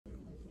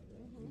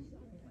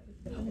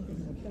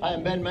Hi,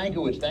 I'm Ben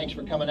Mankiewicz. Thanks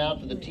for coming out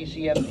for the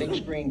TCM Big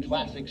Screen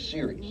Classic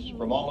Series.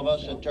 From all of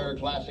us at Turner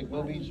Classic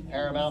Movies,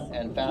 Paramount,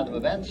 and Fathom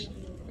Events,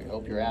 we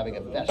hope you're having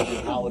a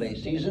festive holiday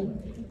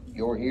season.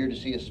 You're here to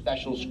see a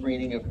special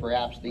screening of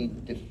perhaps the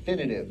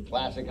definitive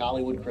classic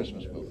Hollywood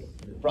Christmas movie.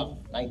 From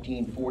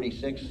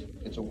 1946,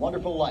 It's a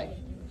Wonderful Life,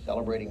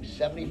 celebrating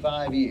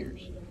 75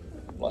 years,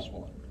 plus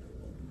one.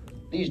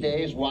 These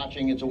days,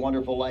 watching It's a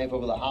Wonderful Life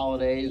over the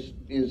holidays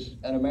is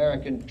an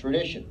American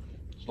tradition.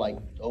 It's like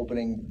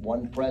opening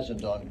one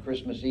present on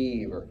Christmas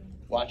Eve, or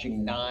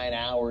watching 9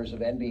 hours of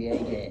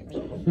NBA games,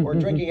 or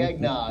drinking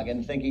eggnog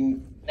and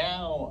thinking,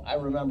 now I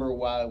remember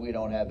why we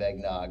don't have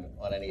eggnog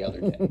on any other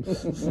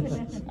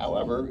day.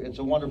 However, It's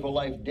a Wonderful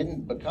Life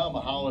didn't become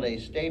a holiday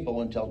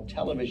staple until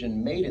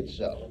television made it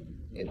so.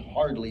 It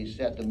hardly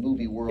set the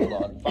movie world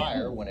on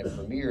fire when it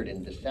premiered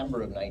in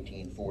December of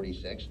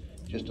 1946,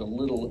 just a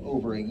little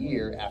over a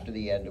year after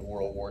the end of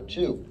World War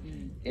II.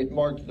 It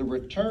marked the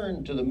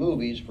return to the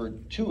movies for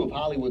two of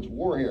Hollywood's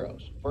war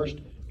heroes.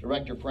 First,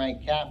 director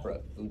Frank Capra,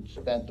 who'd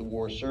spent the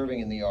war serving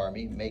in the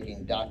Army,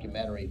 making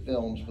documentary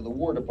films for the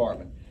War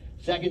Department.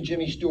 Second,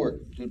 Jimmy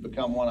Stewart, who'd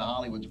become one of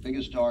Hollywood's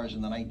biggest stars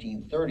in the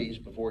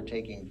 1930s before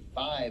taking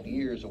 5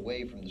 years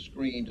away from the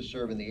screen to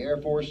serve in the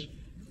Air Force,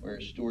 where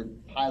Stewart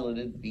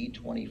piloted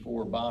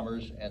B-24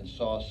 bombers and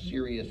saw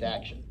serious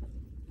action.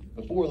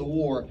 Before the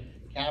war,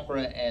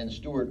 Capra and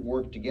Stewart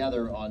worked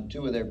together on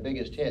two of their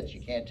biggest hits, You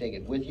Can't Take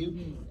It With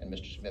You and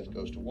Mr. Smith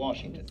Goes to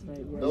Washington.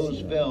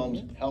 Those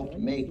films helped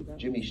make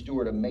Jimmy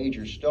Stewart a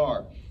major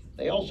star.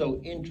 They also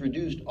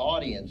introduced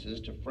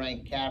audiences to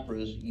Frank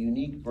Capra's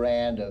unique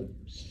brand of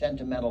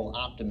sentimental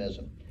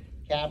optimism.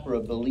 Capra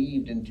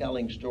believed in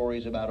telling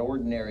stories about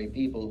ordinary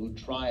people who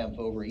triumph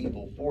over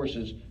evil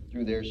forces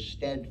through their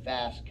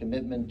steadfast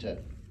commitment to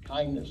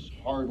kindness,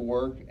 hard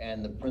work,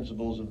 and the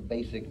principles of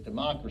basic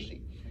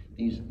democracy.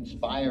 These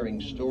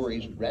inspiring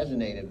stories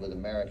resonated with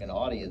American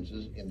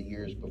audiences in the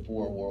years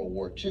before World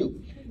War II.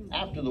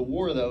 After the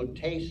war, though,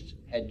 tastes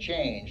had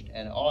changed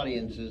and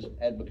audiences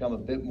had become a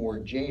bit more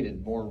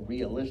jaded, more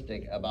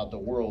realistic about the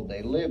world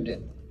they lived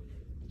in.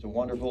 It's a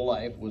Wonderful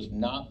Life was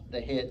not the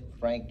hit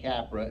Frank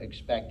Capra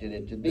expected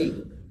it to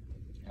be.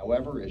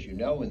 However, as you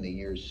know, in the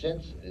years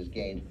since, it has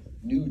gained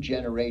new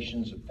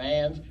generations of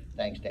fans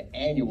thanks to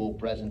annual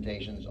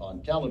presentations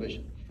on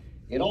television.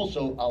 It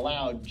also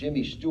allowed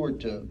Jimmy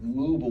Stewart to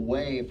move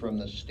away from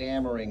the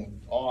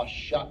stammering, aw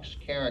shucks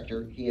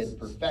character he had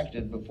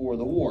perfected before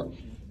the war.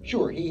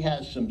 Sure, he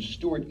has some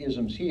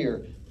Stewart-isms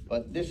here,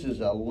 but this is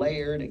a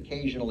layered,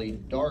 occasionally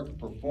dark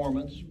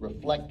performance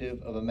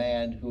reflective of a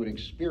man who had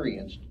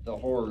experienced the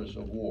horrors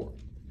of war.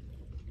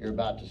 You're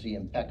about to see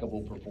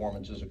impeccable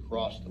performances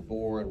across the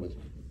board with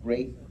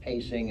great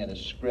pacing and a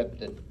script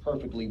that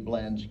perfectly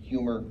blends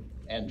humor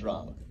and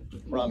drama.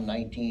 From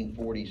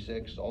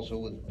 1946, also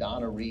with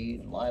Donna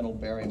Reed, Lionel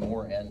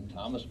Barrymore, and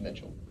Thomas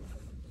Mitchell.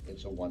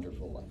 It's a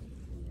Wonderful Life.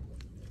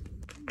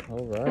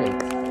 All right.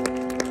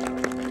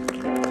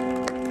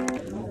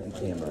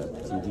 Camera,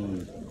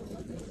 TV.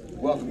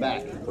 Welcome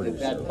back. If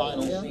that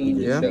final scene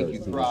didn't make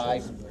you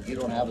cry, you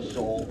don't have a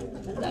soul.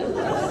 It's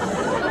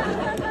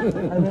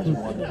a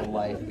Wonderful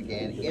Life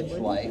began its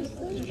life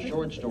as a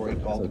short story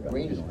called The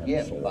Greatest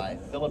Gift by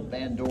Philip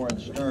Van Doren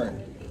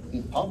Stern.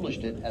 He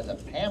published it as a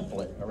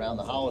pamphlet around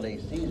the holiday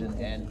season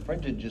and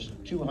printed just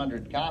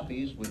 200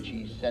 copies, which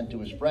he sent to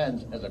his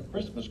friends as a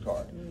Christmas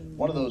card.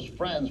 One of those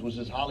friends was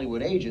his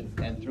Hollywood agent,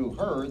 and through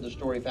her, the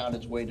story found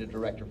its way to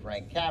director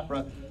Frank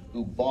Capra,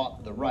 who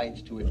bought the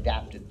rights to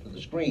adapt it for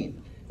the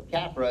screen.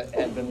 Capra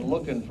had been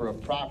looking for a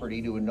property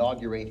to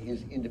inaugurate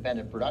his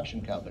independent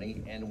production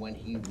company, and when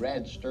he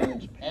read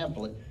Stern's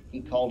pamphlet,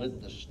 he called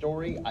it the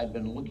story I'd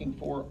been looking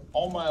for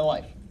all my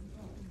life.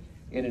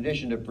 In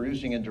addition to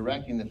producing and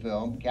directing the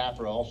film,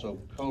 Capra also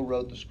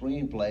co-wrote the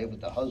screenplay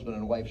with the husband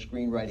and wife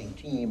screenwriting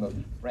team of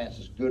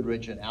Francis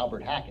Goodrich and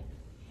Albert Hackett.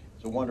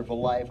 It's a Wonderful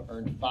Life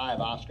earned 5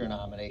 Oscar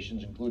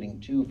nominations,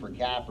 including 2 for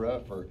Capra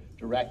for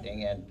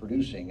directing and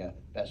producing a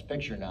Best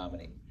Picture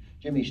nominee.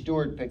 Jimmy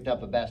Stewart picked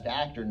up a Best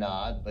Actor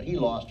nod, but he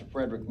lost to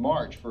Frederick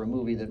March for a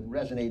movie that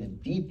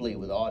resonated deeply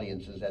with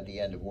audiences at the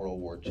end of World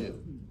War II,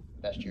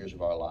 Best Years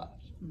of Our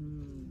Lives.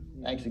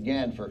 Thanks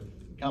again for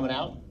coming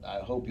out. I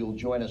hope you'll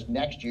join us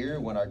next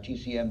year when our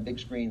TCM Big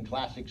Screen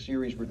Classic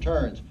Series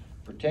returns.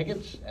 For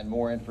tickets and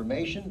more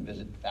information,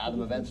 visit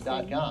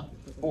fathomevents.com.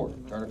 For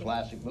Turner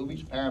Classic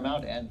Movies,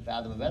 Paramount, and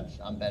Fathom Events,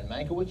 I'm Ben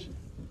Mankiewicz.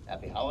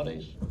 Happy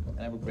holidays, and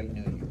have a great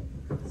New Year.